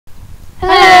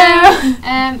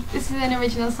This is an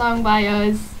original song by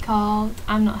us called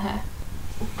I'm Not Her.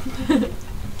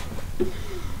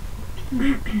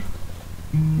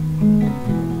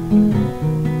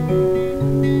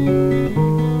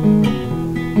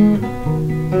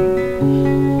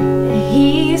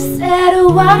 He said,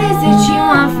 what is it you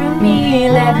want from me?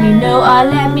 Let me know or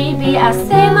let me be. I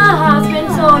say my heart's been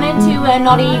torn in two and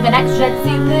not even extra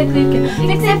super glue can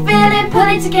fix it, feel it, pull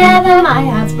it together. My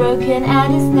heart's broken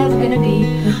and it's never gonna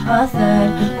be a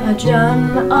third, a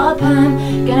drum or pump.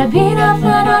 Gonna be no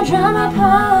third or drum or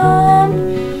pump.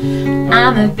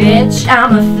 I'm a bitch,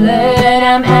 I'm a flirt,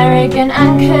 I'm arrogant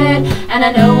and curt, and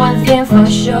I know one thing for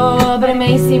sure, but it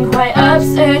may seem quite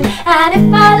absurd. And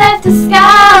if I left a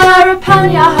scar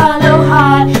upon your hollow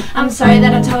heart, I'm sorry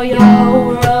that I tore your whole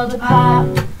world apart,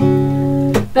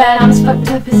 but I'm as fucked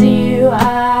up as you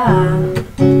are.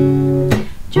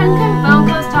 Drunken phone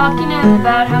calls talking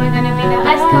about how we're gonna be the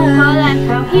ice couple and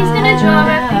how he's gonna draw a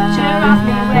picture of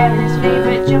me wearing his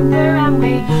favourite jumper, and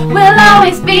we'll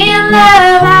always be in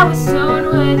love. I was so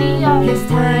unworthy of his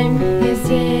time, his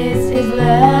tears, his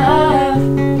love.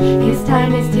 His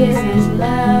time, his tears, his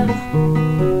love.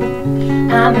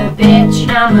 I'm a bitch,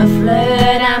 I'm a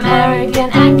flirt, I'm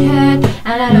arrogant and curt,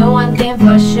 and I know one thing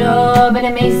for sure, but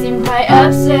it may seem quite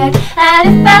absurd. And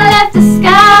if I left a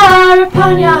scar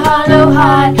upon your hollow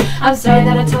heart, I'm sorry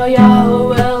that I tore your whole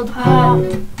world apart,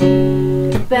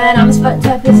 but I'm as fucked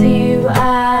up as you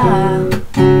are.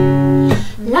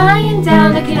 Lying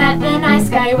down looking at the night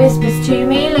sky, whispers to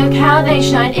me, look how they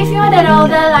shine. If you had all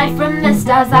the light from the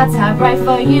stars, that's how bright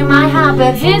for you my heart.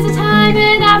 But here's a time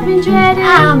that I've been dreading,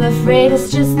 I'm afraid it's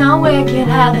just not working.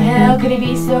 How the hell could he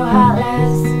be so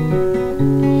heartless?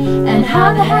 And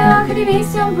how the hell could he be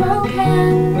so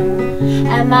broken?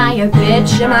 Am I a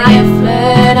bitch? Am I a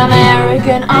flirt? I'm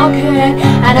arrogant or curt,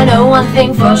 and I know one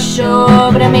thing for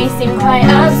sure, but it may seem quite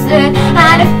absurd.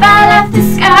 And if I left a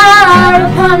scar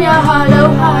upon your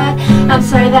hollow heart, I'm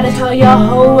sorry that I tore your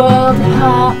whole world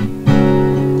apart,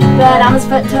 but I'm as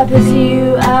fucked up as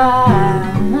you are.